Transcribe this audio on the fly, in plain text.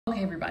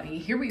Okay, everybody,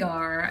 here we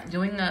are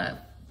doing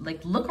a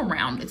look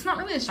around. It's not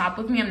really a shop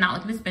with me. I'm not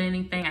looking to spend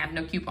anything. I have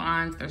no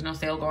coupons. There's no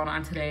sale going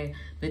on today,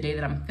 the day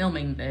that I'm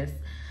filming this.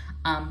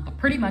 But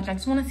pretty much I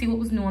just want to see what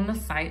was new on the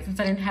site since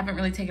I haven't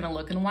really taken a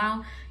look in a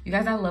while. You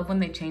guys, I love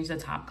when they change the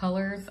top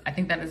colors. I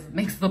think that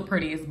makes the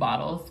prettiest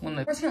bottles.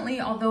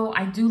 Fortunately, although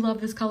I do love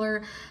this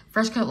color,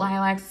 Fresh Cut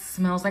Lilacs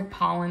smells like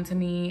pollen to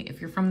me.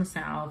 If you're from the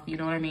South, you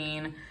know what I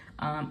mean.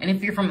 And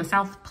if you're from the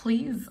South,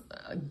 please,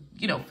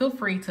 feel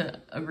free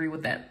to agree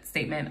with that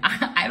statement.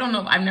 I don't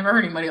know. I've never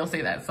heard anybody else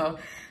say that. So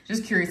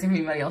just curious if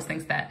anybody else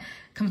thinks that.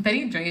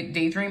 Confetti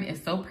Daydream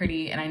is so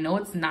pretty. And I know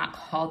it's not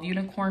called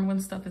unicorn when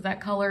stuff is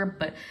that color,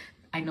 but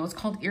I know it's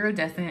called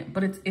iridescent,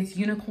 but it's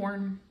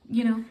unicorn,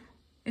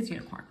 it's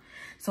unicorn.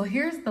 So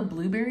here's the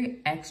blueberry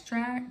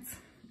extract.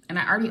 And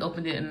I already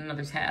opened it in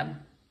another tab.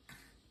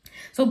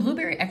 So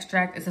blueberry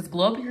extract, it says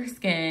glow up your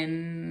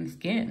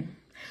skin.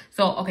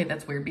 So, okay,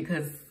 that's weird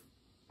because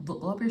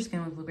glow up your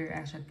skin with blueberry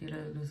extract,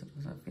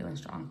 feeling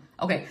strong.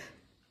 Okay,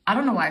 I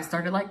don't know why I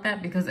started like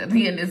that because at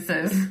the end it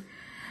says,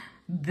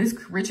 this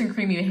rich and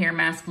creamy hair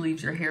mask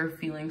leaves your hair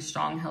feeling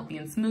strong, healthy,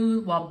 and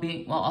smooth while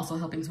also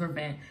helping to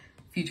prevent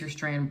future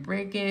strand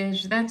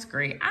breakage. That's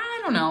great. I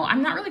don't know.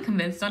 I'm not really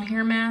convinced on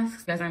hair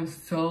masks, guys. I'm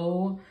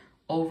so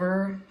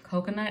over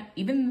coconut,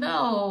 even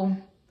though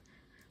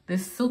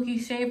this silky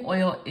shave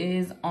oil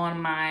is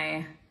on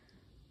my,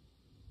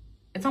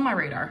 it's on my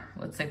radar.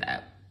 Let's say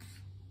that.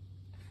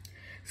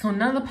 So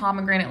none of the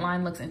pomegranate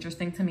line looks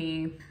interesting to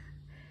me.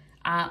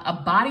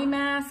 A body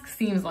mask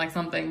seems like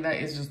something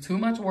that is just too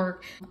much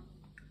work.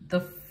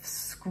 The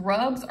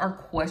scrubs are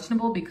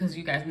questionable because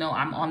you guys know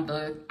I'm on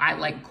I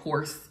like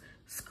coarse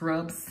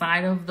scrubs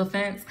side of the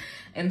fence.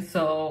 And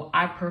so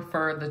I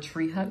prefer the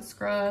Tree Hut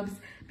scrubs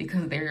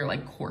because they're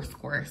like coarse.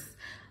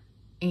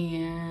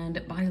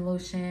 And body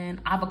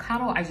lotion,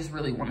 avocado, I just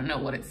really want to know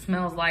what it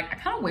smells like. I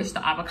kind of wish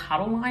the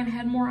avocado line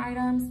had more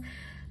items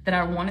that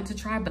I wanted to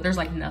try, but there's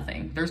like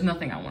nothing. There's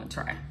nothing I want to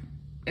try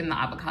in the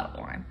avocado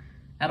line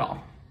at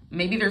all.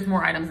 Maybe there's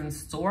more items in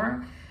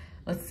store.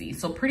 Let's see.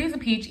 So Pretty as a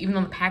Peach, even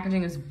though the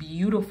packaging is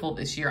beautiful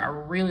this year, I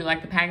really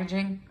like the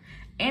packaging.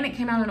 And it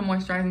came out in a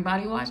moisturizing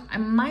body wash. I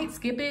might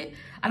skip it.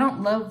 I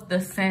don't love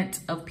the scent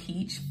of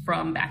peach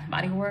from Bath &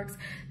 Body Works.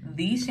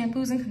 These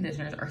shampoos and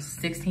conditioners are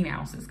 16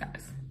 ounces,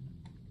 guys.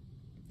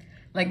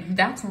 Like,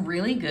 that's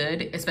really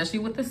good, especially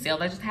with the sale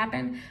that just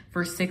happened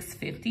for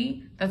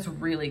 $6.50. That's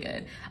really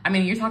good. I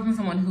mean, you're talking to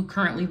someone who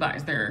currently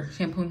buys their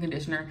shampoo and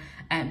conditioner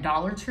at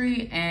Dollar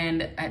Tree,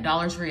 and at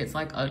Dollar Tree, it's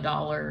like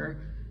 $1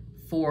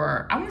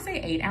 for, I want to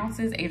say 8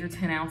 ounces, 8 or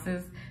 10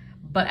 ounces.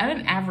 But at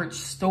an average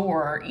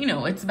store,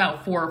 it's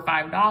about $4 or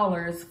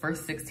 $5 for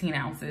 16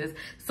 ounces.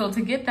 So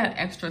to get that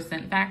extra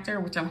scent factor,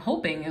 which I'm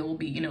hoping it will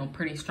be,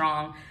 pretty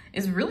strong,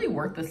 is really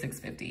worth the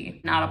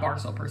 $6.50. Not a bar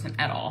soap person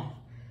at all.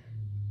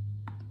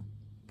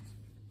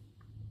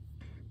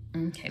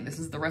 Okay, this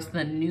is the rest of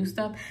the new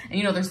stuff.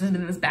 And there's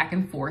been this back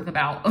and forth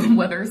about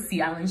whether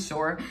Sea Island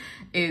Shore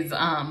is,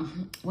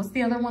 what's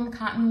the other one, the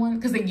cotton one?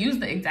 Because they use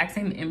the exact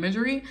same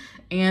imagery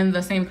and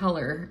the same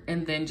color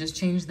and then just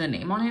change the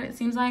name on it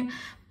seems like.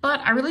 But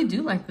I really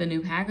do like the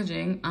new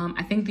packaging.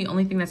 I think the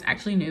only thing that's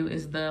actually new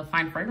is the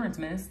Fine Fragrance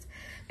Mist.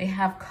 They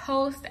have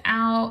Coast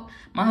out.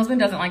 My husband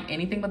doesn't like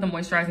anything but the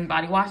moisturizing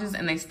body washes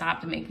and they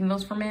stopped making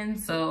those for men.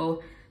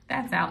 So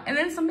that's out. And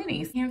then some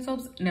minis. Hand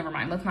soaps, never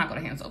mind. Let's not go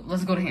to hand soap.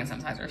 Let's go to hand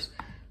sanitizers.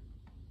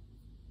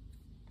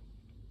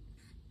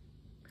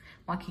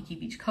 Waikiki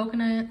Beach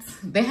Coconuts.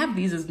 They have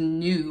these as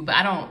new, but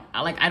I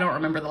don't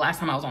remember the last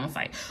time I was on the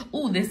site.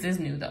 Oh, this is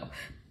new though.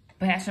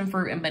 Passion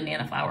fruit and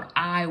banana flower.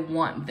 I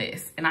want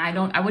this. And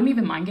I wouldn't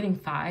even mind getting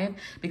 5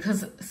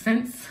 because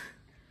since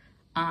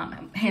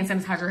hand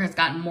sanitizer has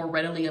gotten more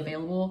readily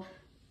available,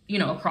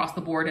 across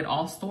the board at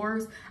all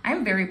stores, I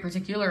am very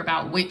particular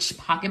about which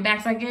pocket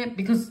bags I get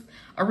because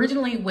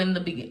originally when the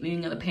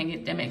beginning of the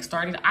pandemic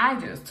started, I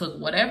just took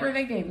whatever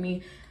they gave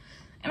me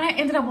and I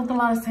ended up with a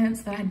lot of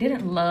scents that I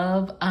didn't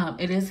love.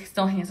 It is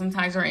still hand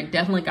sanitizer and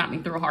definitely got me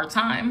through a hard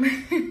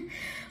time.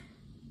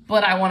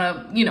 But I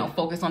want to,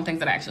 focus on things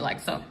that I actually like.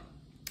 So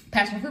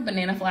passion fruit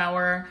banana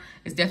flower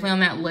is definitely on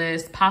that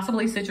list.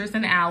 Possibly citrus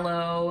and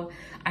aloe.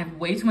 I have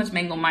way too much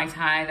mango Mai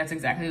Tai. That's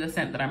exactly the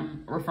scent that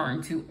I'm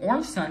referring to.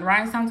 Orange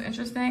sunrise sounds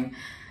interesting.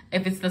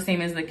 If it's the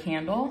same as the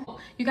candle.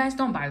 You guys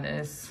don't buy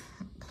this.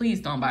 Please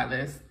don't buy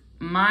this.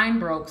 Mine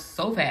broke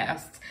so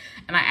fast.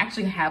 And I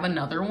actually have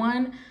another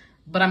one,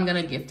 but I'm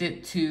gonna gift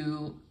it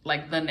to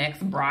like the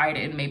next bride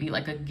in maybe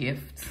like a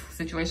gift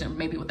situation,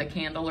 maybe with a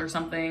candle or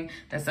something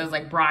that says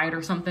like bride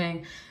or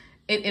something.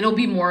 It'll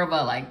be more of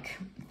a like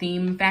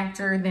theme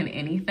factor than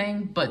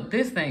anything, but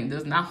this thing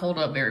does not hold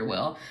up very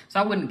well. So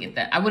I wouldn't get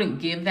that. I wouldn't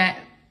give that,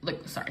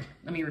 sorry,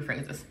 let me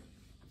rephrase this.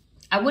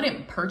 I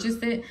wouldn't purchase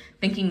it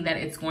thinking that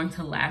it's going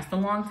to last a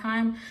long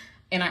time.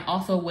 And I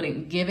also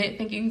wouldn't give it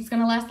thinking it's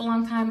gonna last a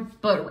long time.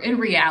 But in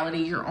reality,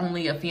 you're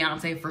only a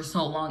fiance for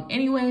so long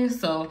anyway,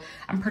 so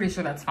I'm pretty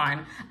sure that's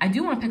fine. I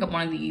do wanna pick up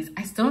one of these.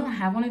 I still don't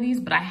have one of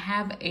these, but I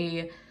have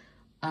a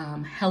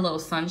Hello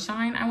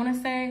Sunshine, I wanna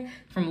say,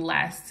 from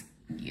last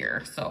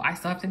year. So I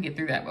still have to get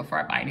through that before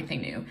I buy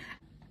anything new.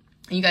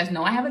 You guys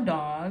know I have a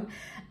dog,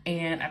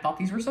 and I thought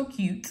these were so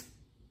cute,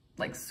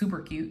 like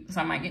super cute.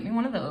 So I might get me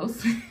one of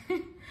those.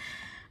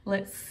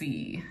 Let's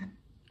see.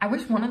 I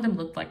wish one of them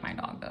looked like my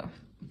dog though.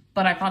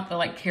 But I thought the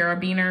like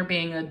carabiner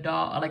being a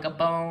dog, like a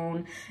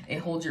bone, it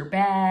holds your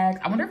bags.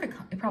 I wonder if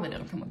it probably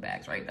doesn't come with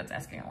bags, right? That's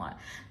asking a lot.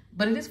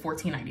 But it is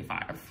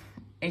 $14.95.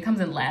 It comes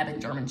in Lab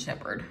and German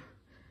Shepherd.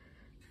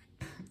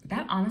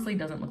 That honestly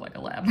doesn't look like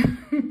a Lab.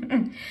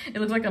 It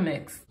looks like a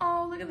mix.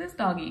 Oh, look at this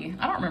doggy.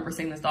 I don't remember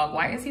seeing this dog.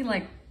 Why is he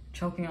like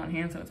choking on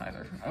hand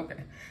sanitizer?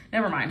 Okay,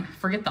 never mind.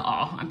 Forget the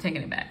awe. I'm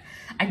taking it back.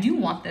 I do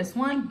want this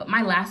one, but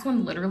my last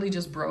one literally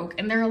just broke,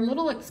 and they're a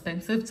little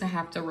expensive to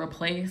have to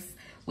replace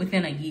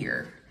within a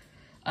year.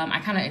 I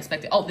kind of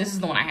expected, oh, this is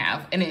the one I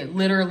have, and it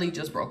literally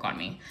just broke on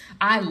me.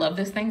 I love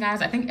this thing,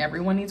 guys. I think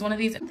everyone needs one of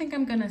these. I think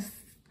I'm gonna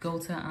go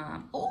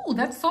to, oh,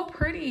 that's so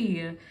pretty.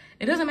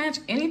 It doesn't match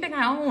anything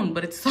I own,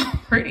 but it's so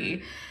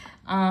pretty.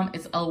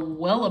 It's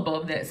well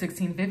above that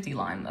 1650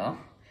 line though.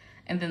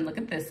 And then look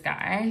at this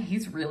guy.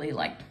 He's really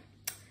like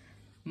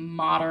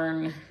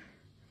modern,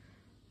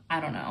 I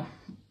don't know,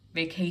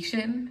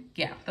 vacation.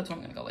 Yeah, that's what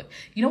I'm gonna go with.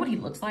 You know what he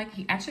looks like?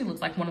 He actually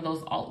looks like one of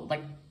those all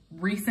like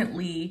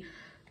recently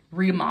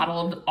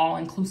remodeled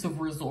all-inclusive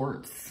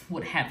resorts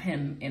would have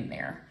him in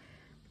there.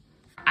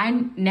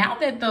 Now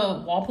that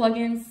the wall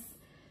plugins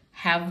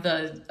have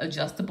the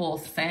adjustable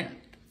scent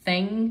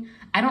thing,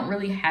 I don't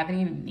really have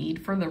any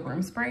need for the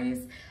room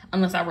sprays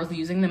unless I was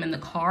using them in the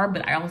car,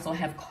 but I also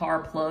have car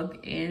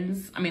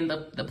plug-ins. I mean,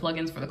 the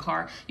plugins for the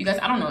car. You guys,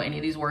 I don't know any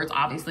of these words,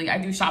 obviously. I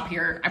do shop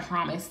here, I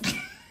promise.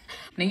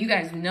 Now, you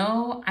guys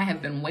know I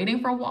have been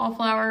waiting for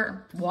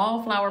Wallflower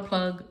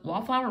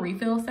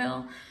refill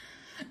sale,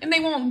 and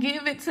they won't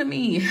give it to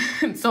me.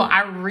 So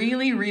I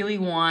really, really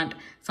want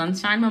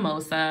Sunshine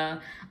Mimosa.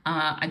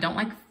 I don't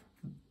like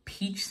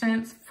peach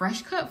scents.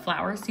 Fresh cut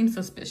flowers seem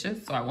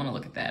suspicious, so I want to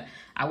look at that.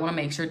 I want to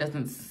make sure it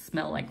doesn't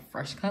smell like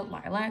fresh cut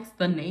lilacs.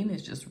 The name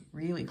is just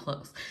really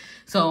close.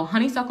 So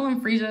honeysuckle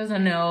and freesia is a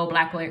no.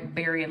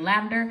 Blackberry and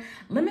lavender.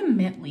 Lemon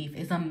mint leaf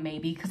is a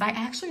maybe, because I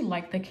actually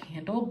like the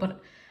candle,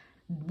 but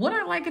would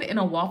I like it in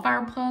a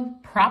wallflower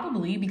plug?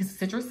 Probably, because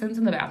citrus scents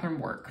in the bathroom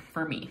work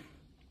for me.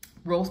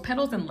 Rose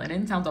petals and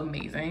linen sounds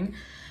amazing.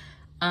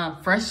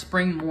 Fresh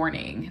spring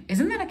morning.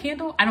 Isn't that a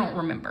candle? I don't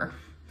remember.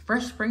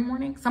 Fresh spring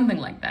morning, something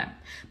like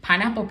that.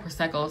 Pineapple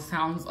prosecco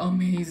sounds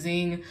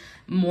amazing.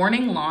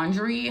 Morning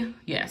laundry,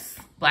 yes.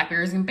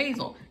 Blackberries and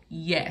basil,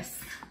 yes.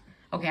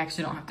 Okay, I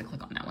actually don't have to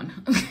click on that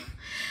one.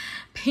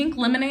 Pink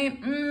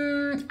lemonade,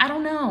 I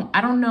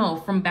don't know.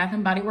 From Bath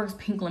and Body Works,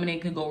 pink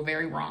lemonade could go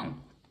very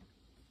wrong.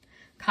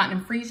 Cotton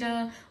and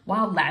freesia,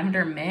 wild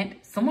lavender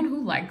mint. Someone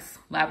who likes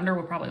lavender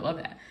would probably love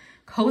that.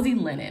 Cozy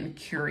linen,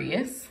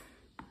 curious.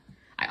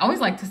 I always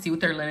like to see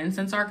what their linen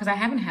scents are, because I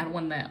haven't had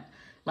one that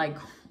like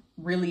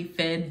really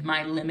fed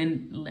my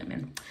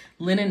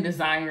linen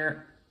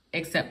desire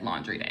except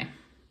laundry day.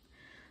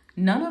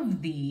 None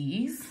of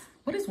these.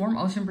 What is warm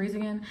ocean breeze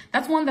again?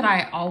 That's one that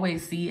I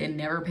always see and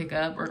never pick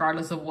up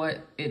regardless of what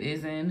it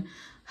is in.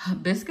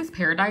 Hibiscus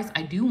paradise,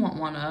 I do want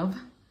one of.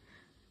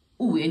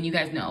 Ooh, and you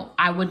guys know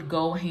I would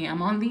go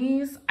ham on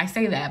these. I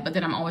say that, but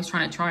then I'm always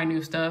trying to try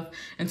new stuff,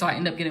 and so I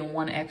end up getting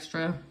one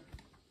extra.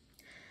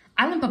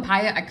 Island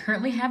papaya I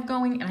currently have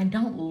going, and I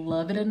don't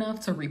love it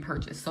enough to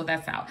repurchase, so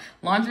that's out.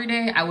 Laundry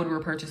day, I would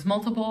repurchase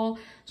multiple.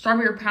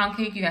 Strawberry pound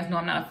cake, you guys know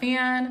I'm not a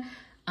fan.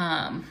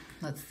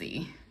 Let's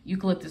see,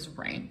 eucalyptus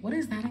rain. What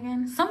is that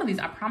again? Some of these,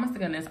 I promise to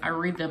goodness, I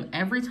read them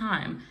every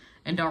time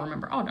and don't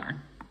remember. Oh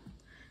darn,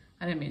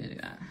 I didn't mean to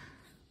do that.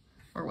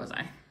 Where was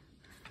I?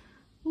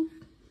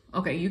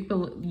 Okay,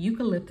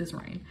 eucalyptus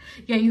rain.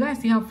 Yeah, you guys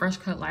see how fresh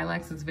cut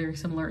lilacs is very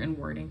similar in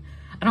wording.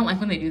 I don't like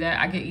when they do that.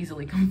 I get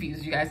easily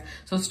confused, you guys.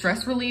 So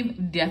stress relief,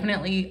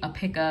 definitely a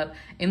pickup.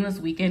 Endless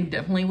weekend,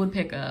 definitely would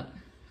pick up.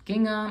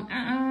 Gingham,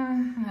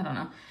 I don't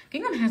know.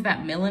 Gingham has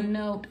that melon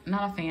note,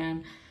 not a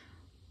fan.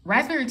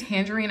 Raspberry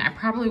tangerine, I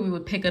probably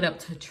would pick it up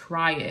to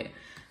try it.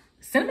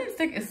 Cinnamon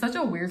stick is such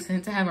a weird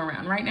scent to have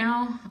around right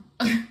now,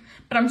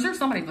 but I'm sure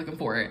somebody's looking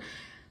for it.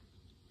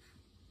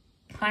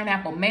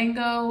 Pineapple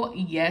mango,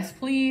 yes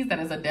please. That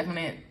is a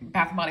definite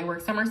Bath & Body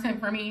Works summer scent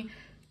for me.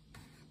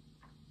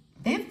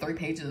 They have 3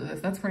 pages of this.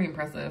 That's pretty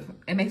impressive.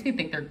 It makes me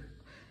think they're,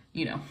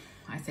 you know,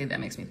 I say that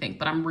makes me think,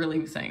 but I'm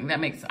really saying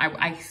that makes,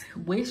 I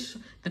wish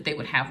that they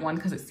would have one,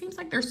 because it seems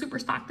like they're super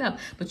stocked up,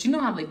 but you know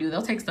how they do.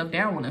 They'll take stuff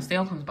down when a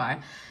sale comes by.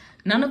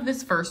 None of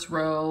this first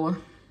row.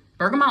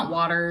 Bergamot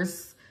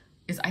Waters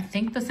is, I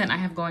think, the scent I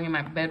have going in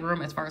my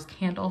bedroom as far as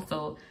candle.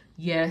 So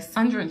yes,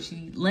 sun-drenched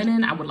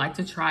linen, I would like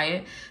to try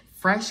it.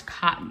 Fresh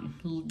cotton,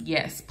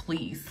 yes,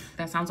 please.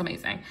 That sounds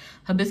amazing.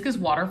 Hibiscus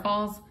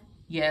waterfalls,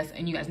 yes.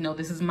 And you guys know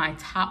this is my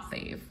top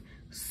fave.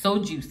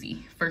 So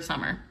juicy for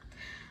summer.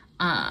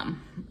 At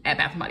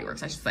Bath & Body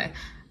Works, I should say.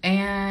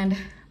 And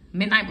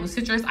Midnight Blue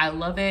Citrus, I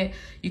love it.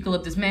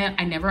 Eucalyptus mint,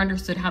 I never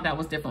understood how that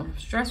was different from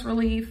stress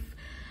relief.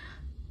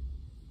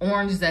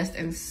 Orange zest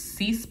and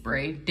sea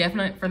spray,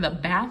 definite for the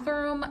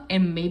bathroom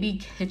and maybe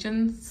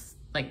kitchens.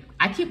 Like,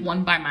 I keep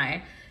one by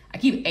my, I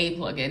keep a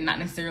plug-in, not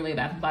necessarily a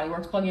Bath & Body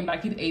Works plug-in, but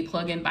I keep a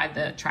plug-in by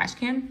the trash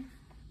can.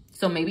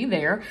 So maybe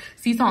there.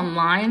 Sea salt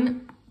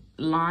and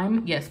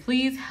lime, yes,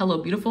 please.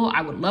 Hello Beautiful, I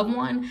would love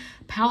one.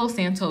 Palo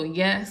Santo,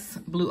 yes.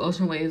 Blue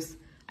Ocean Waves,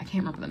 I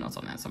can't remember the notes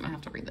on that, so I'm gonna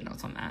have to read the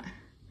notes on that.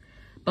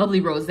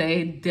 Bubbly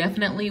Rosé,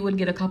 definitely would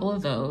get a couple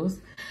of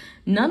those.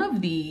 None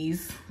of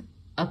these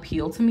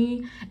appeal to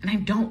me, and I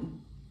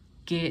don't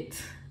get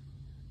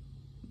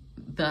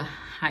the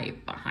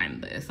hype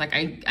behind this. Like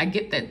I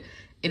get that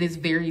it is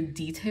very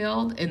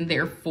detailed and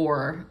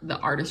therefore the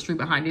artistry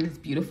behind it is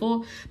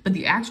beautiful, but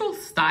the actual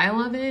style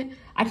of it,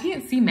 I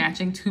can't see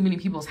matching too many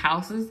people's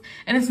houses.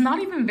 And it's not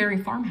even very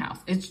farmhouse.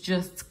 It's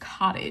just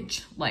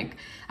cottage. Like,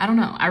 I don't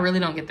know. I really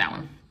don't get that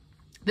one.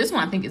 This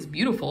one I think is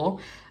beautiful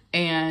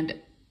and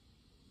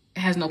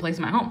has no place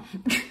in my home.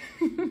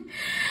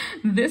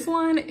 This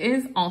one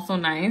is also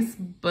nice,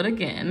 but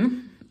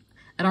again,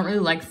 I don't really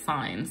like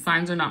signs.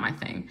 Signs are not my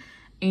thing.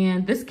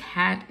 And this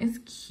cat is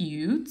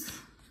cute.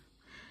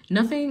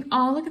 Nothing,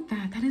 oh, look at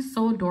that. That is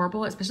so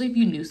adorable, especially if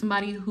you knew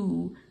somebody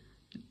who,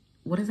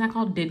 what is that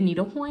called? Did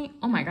needlepoint?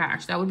 Oh my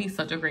gosh, that would be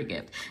such a great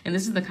gift. And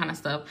this is the kind of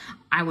stuff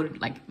I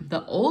would like.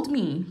 The old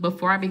me,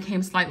 before I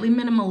became slightly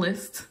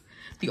minimalist,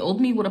 the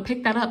old me would have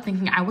picked that up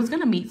thinking I was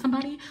gonna meet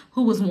somebody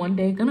who was one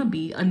day gonna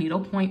be a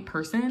needlepoint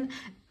person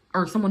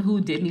or someone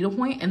who did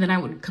needlepoint, and then I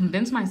would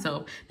convince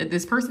myself that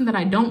this person that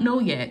I don't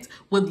know yet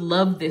would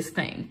love this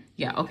thing.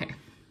 Yeah, okay.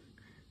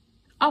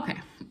 Okay.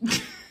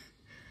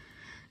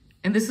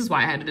 And this is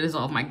why I had to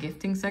dissolve my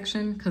gifting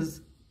section, because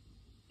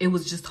it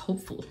was just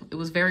hopeful. It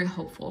was very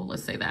hopeful,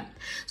 let's say that.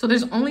 So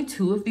there's only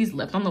 2 of these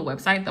left on the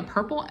website.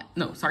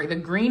 The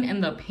green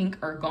and the pink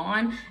are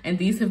gone, and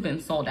these have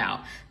been sold out.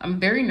 I'm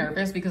very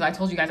nervous because I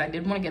told you guys I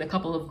did want to get a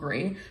couple of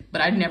gray,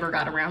 but I never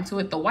got around to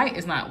it. The white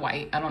is not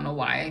white. I don't know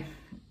why.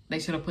 They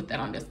should have put that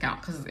on discount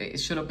because it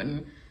should have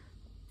been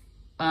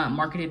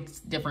marketed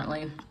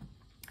differently.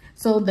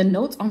 So the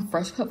notes on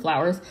Fresh Cut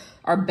Flowers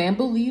are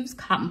bamboo leaves,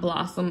 cotton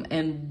blossom,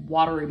 and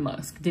watery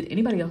musk. Did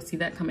anybody else see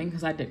that coming?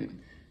 Because I didn't.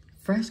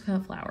 Fresh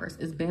Cut Flowers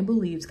is bamboo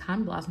leaves,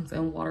 cotton blossoms,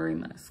 and watery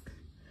musk.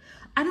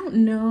 I don't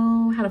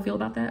know how to feel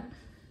about that.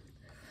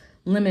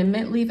 Lemon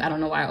mint leaf. I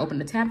don't know why I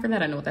opened the tab for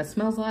that. I know what that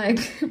smells like.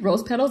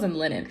 Rose petals and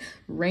linen.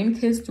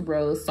 Rain-kissed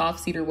rose, soft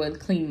cedar wood,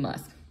 clean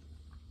musk.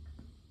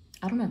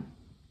 I don't know.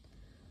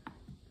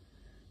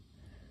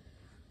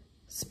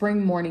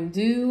 Spring morning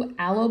dew,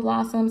 aloe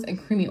blossoms, and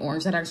creamy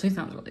orange. That actually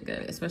sounds really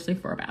good, especially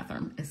for a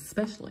bathroom,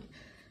 especially.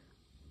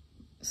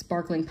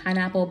 Sparkling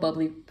pineapple,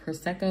 bubbly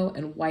prosecco,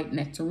 and white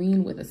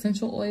nectarine with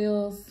essential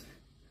oils.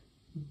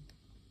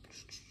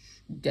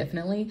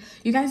 Definitely.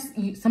 You guys,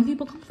 some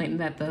people complain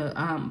that the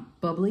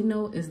bubbly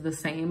note is the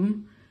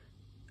same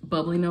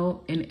bubbly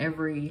note in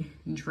every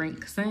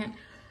drink scent.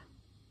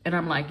 And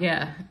I'm like,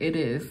 yeah, it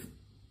is.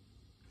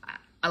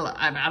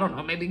 I don't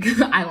know, maybe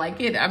because I like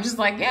it. I'm just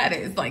like, yeah, it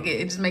is. Like,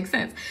 it just makes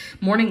sense.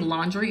 Morning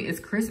laundry is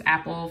crisp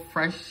apple,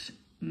 fresh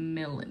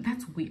melon.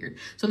 That's weird.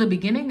 So the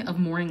beginning of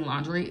morning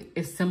laundry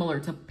is similar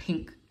to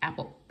pink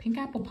apple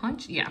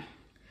punch. Yeah.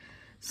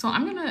 So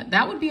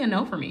that would be a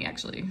no for me,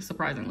 actually,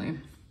 surprisingly.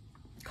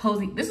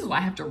 Cozy. This is why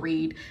I have to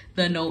read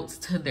the notes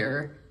to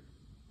their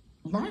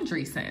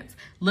laundry scents.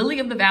 Lily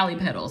of the Valley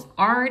petals,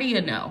 already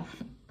a no.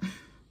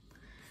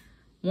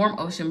 Warm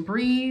ocean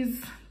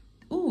breeze.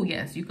 Ooh,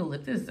 yes,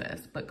 eucalyptus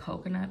zest, but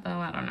coconut though,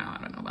 I don't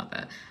know about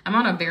that. I'm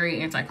on a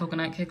very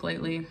anti-coconut kick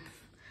lately.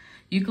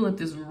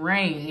 Eucalyptus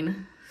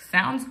rain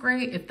sounds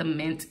great if the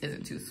mint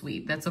isn't too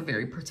sweet. That's a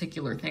very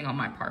particular thing on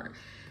my part.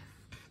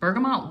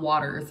 Bergamot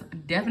waters,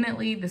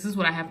 definitely, this is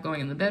what I have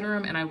going in the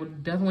bedroom, and I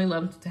would definitely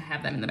love to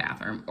have that in the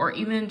bathroom or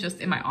even just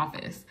in my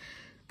office.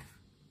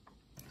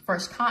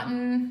 Fresh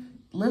cotton,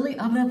 Lily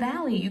of the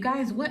Valley. You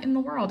guys, what in the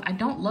world? I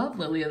don't love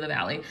Lily of the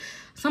Valley.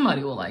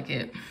 Somebody will like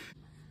it.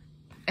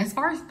 As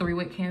far as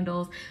 3-wick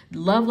candles,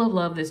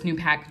 love this new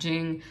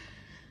packaging.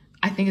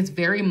 I think it's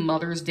very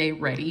Mother's Day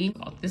ready.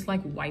 This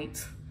like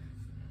white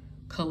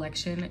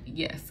collection,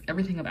 yes,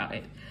 everything about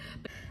it.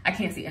 I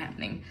can't see it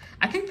happening.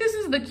 I think this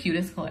is the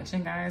cutest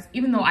collection, guys,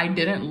 even though I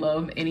didn't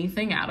love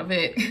anything out of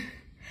it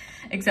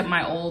except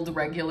my old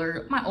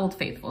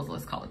faithfuls,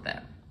 let's call it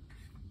that.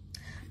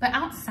 But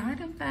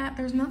outside of that,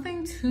 there's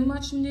nothing too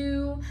much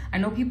new. I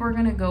know people are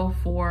gonna go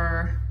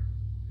for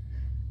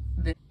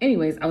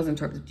anyways, I was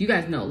interrupted. You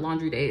guys know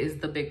Laundry Day is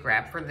the big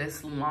grab for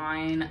this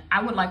line.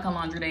 I would like a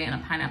Laundry Day and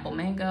a pineapple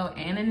mango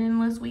and an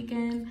endless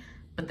weekend,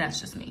 but that's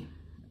just me.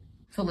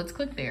 So let's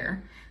click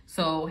there.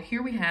 So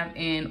here we have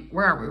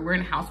where are we? We're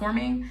in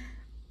housewarming.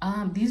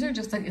 These are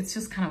just like, it's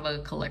just kind of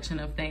a collection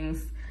of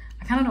things.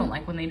 I kind of don't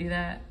like when they do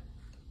that.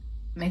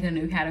 Make a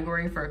new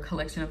category for a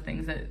collection of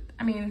things that,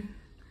 I mean,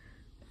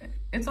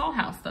 it's all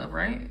house stuff,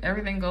 right?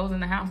 Everything goes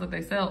in the house that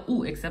they sell.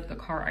 Ooh, except the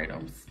car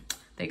items.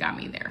 They got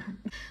me there.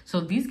 So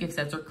these gift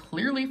sets are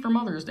clearly for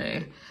Mother's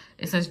Day.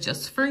 It says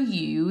just for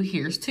you,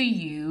 here's to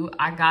you. It says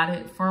I got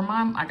it for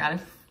my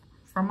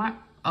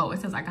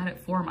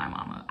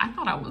mama. I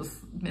thought I was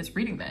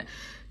misreading that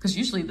because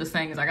usually the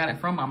saying is I got it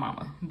from my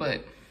mama,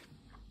 but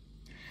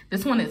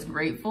this one is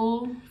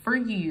grateful for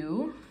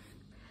you.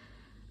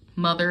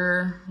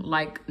 Mother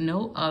like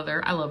no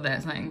other. I love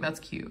that saying, that's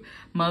cute.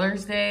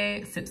 Mother's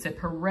Day, sip sip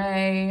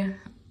hooray.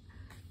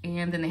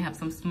 And then they have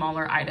some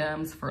smaller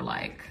items for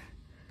like,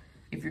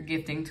 if you're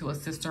gifting to a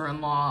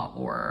sister-in-law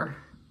or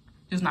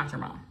just not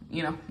your mom,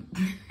 you know,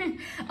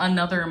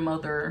 another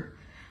mother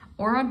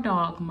or a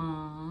dog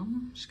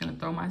mom. Just gonna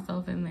throw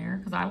myself in there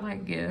because I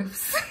like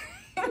gifts.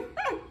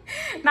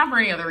 Not for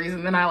any other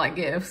reason than I like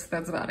gifts.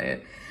 That's about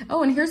it.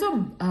 Oh, and here's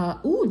a,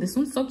 ooh, this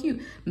one's so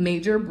cute.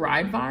 Major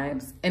Bride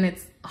Vibes. And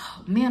it's,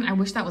 oh man, I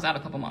wish that was out a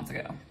couple months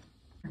ago.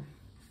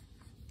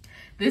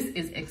 This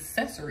is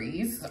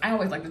accessories. I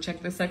always like to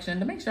check this section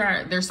to make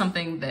sure there's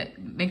something that,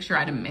 make sure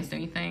I didn't miss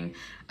anything.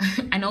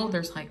 I know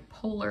there's like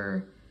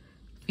polar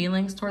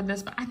feelings toward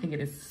this, but I think it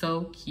is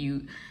so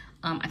cute.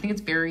 I think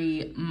it's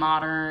very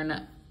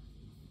modern,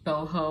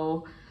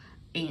 boho,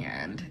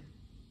 and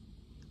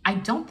I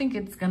don't think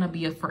it's gonna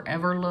be a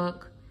forever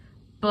look,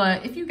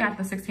 but if you got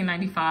the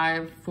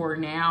 $16.95 for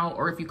now,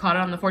 or if you caught it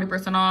on the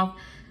 40% off,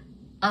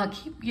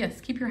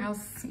 keep your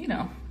house, you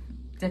know,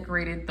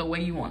 decorated the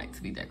way you want it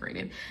to be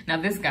decorated.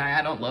 Now this guy,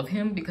 I don't love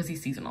him because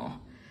he's seasonal.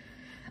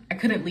 I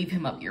couldn't leave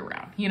him up year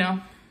round, you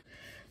know?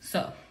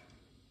 So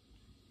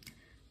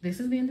this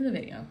is the end of the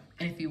video.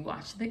 And if you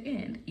watch the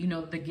end, you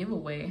know the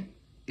giveaway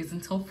is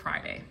until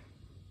Friday.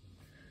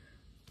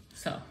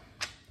 So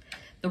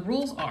the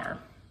rules are,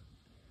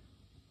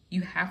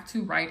 you have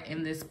to write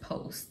in this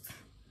post,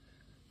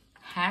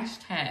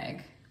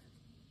 hashtag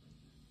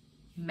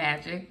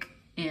Magic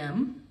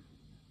M,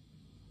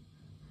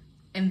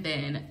 and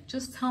then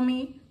just tell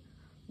me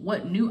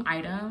what new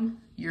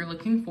item you're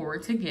looking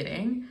forward to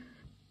getting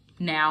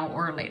now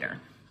or later.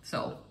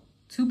 So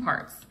 2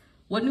 parts.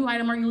 What new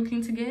item are you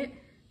looking to get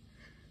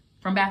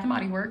from Bath &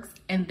 Body Works?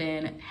 And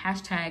then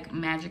hashtag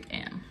Magic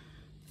M.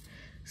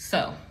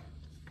 So,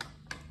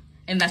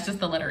 and that's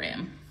just the letter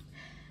M.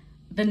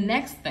 The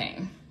next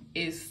thing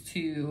is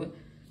to,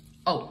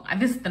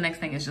 the next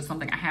thing is just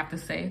something I have to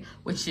say,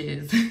 which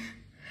is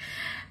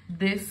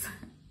this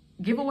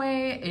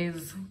giveaway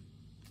is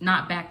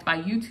not backed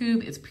by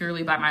YouTube. It's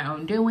purely by my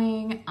own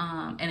doing,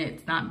 and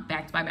it's not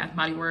backed by Bath &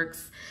 Body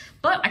Works.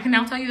 But I can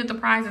now tell you that the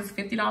prize is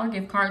 $50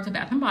 gift card to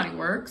Bath & Body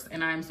Works,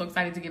 and I'm so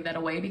excited to give that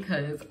away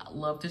because I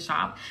love to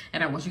shop,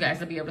 and I want you guys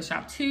to be able to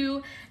shop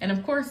too. And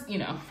of course, you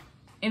know,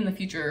 in the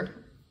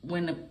future,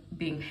 when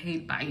being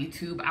paid by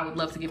YouTube, I would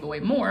love to give away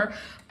more,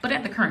 but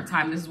at the current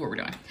time, this is what we're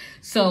doing.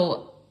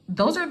 So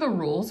those are the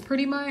rules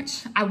pretty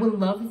much. I would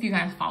love if you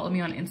guys follow me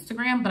on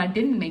Instagram, but I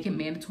didn't make it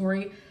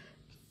mandatory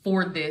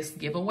for this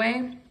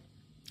giveaway.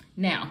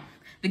 Now,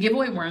 the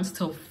giveaway runs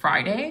till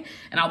Friday,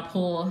 and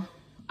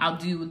I'll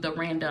do the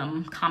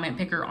random comment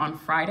picker on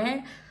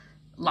Friday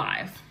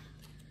live.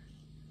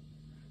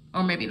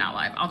 Or maybe not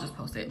live, I'll just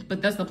post it,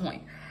 but that's the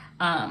point.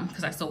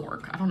 Because I still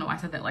work. I don't know why I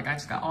said that, like I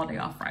just got all day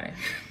off Friday.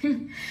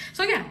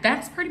 So yeah,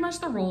 that's pretty much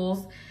the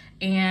rules.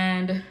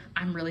 And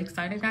I'm really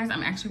excited, guys.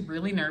 I'm actually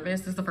really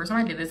nervous. This is the first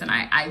time I did this,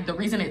 and the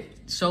reason it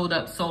showed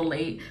up so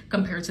late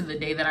compared to the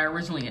day that I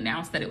originally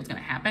announced that it was gonna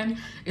happen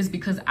is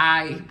because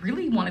I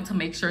really wanted to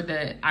make sure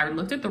that I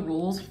looked at the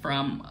rules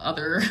from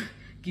other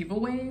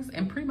giveaways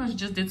and pretty much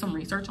just did some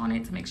research on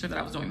it to make sure that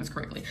I was doing this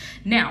correctly.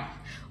 Now,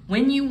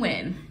 when you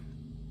win,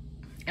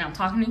 and I'm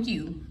talking to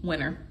you,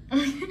 winner,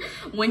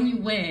 when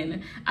you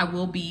win, I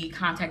will be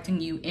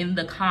contacting you in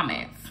the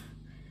comments.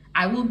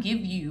 I will give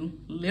you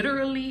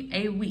literally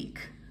a week.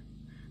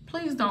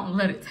 Please don't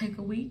let it take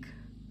a week,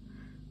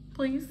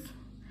 please.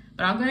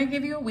 But I'm gonna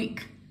give you a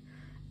week.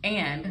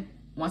 And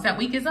once that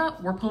week is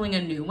up, we're pulling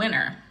a new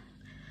winner.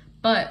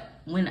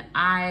 But when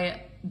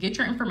I get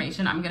your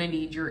information, I'm gonna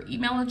need your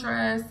email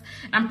address.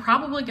 I'm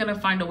probably gonna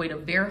find a way to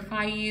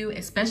verify you,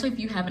 especially if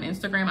you have an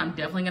Instagram. I'm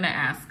definitely gonna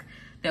ask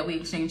that we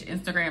exchange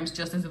Instagrams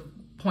just as a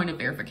point of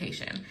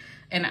verification.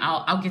 And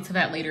I'll get to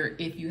that later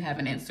if you have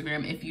an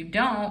Instagram. If you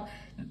don't,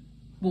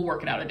 we'll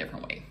work it out a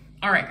different way.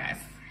 All right, guys,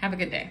 have a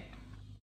good day.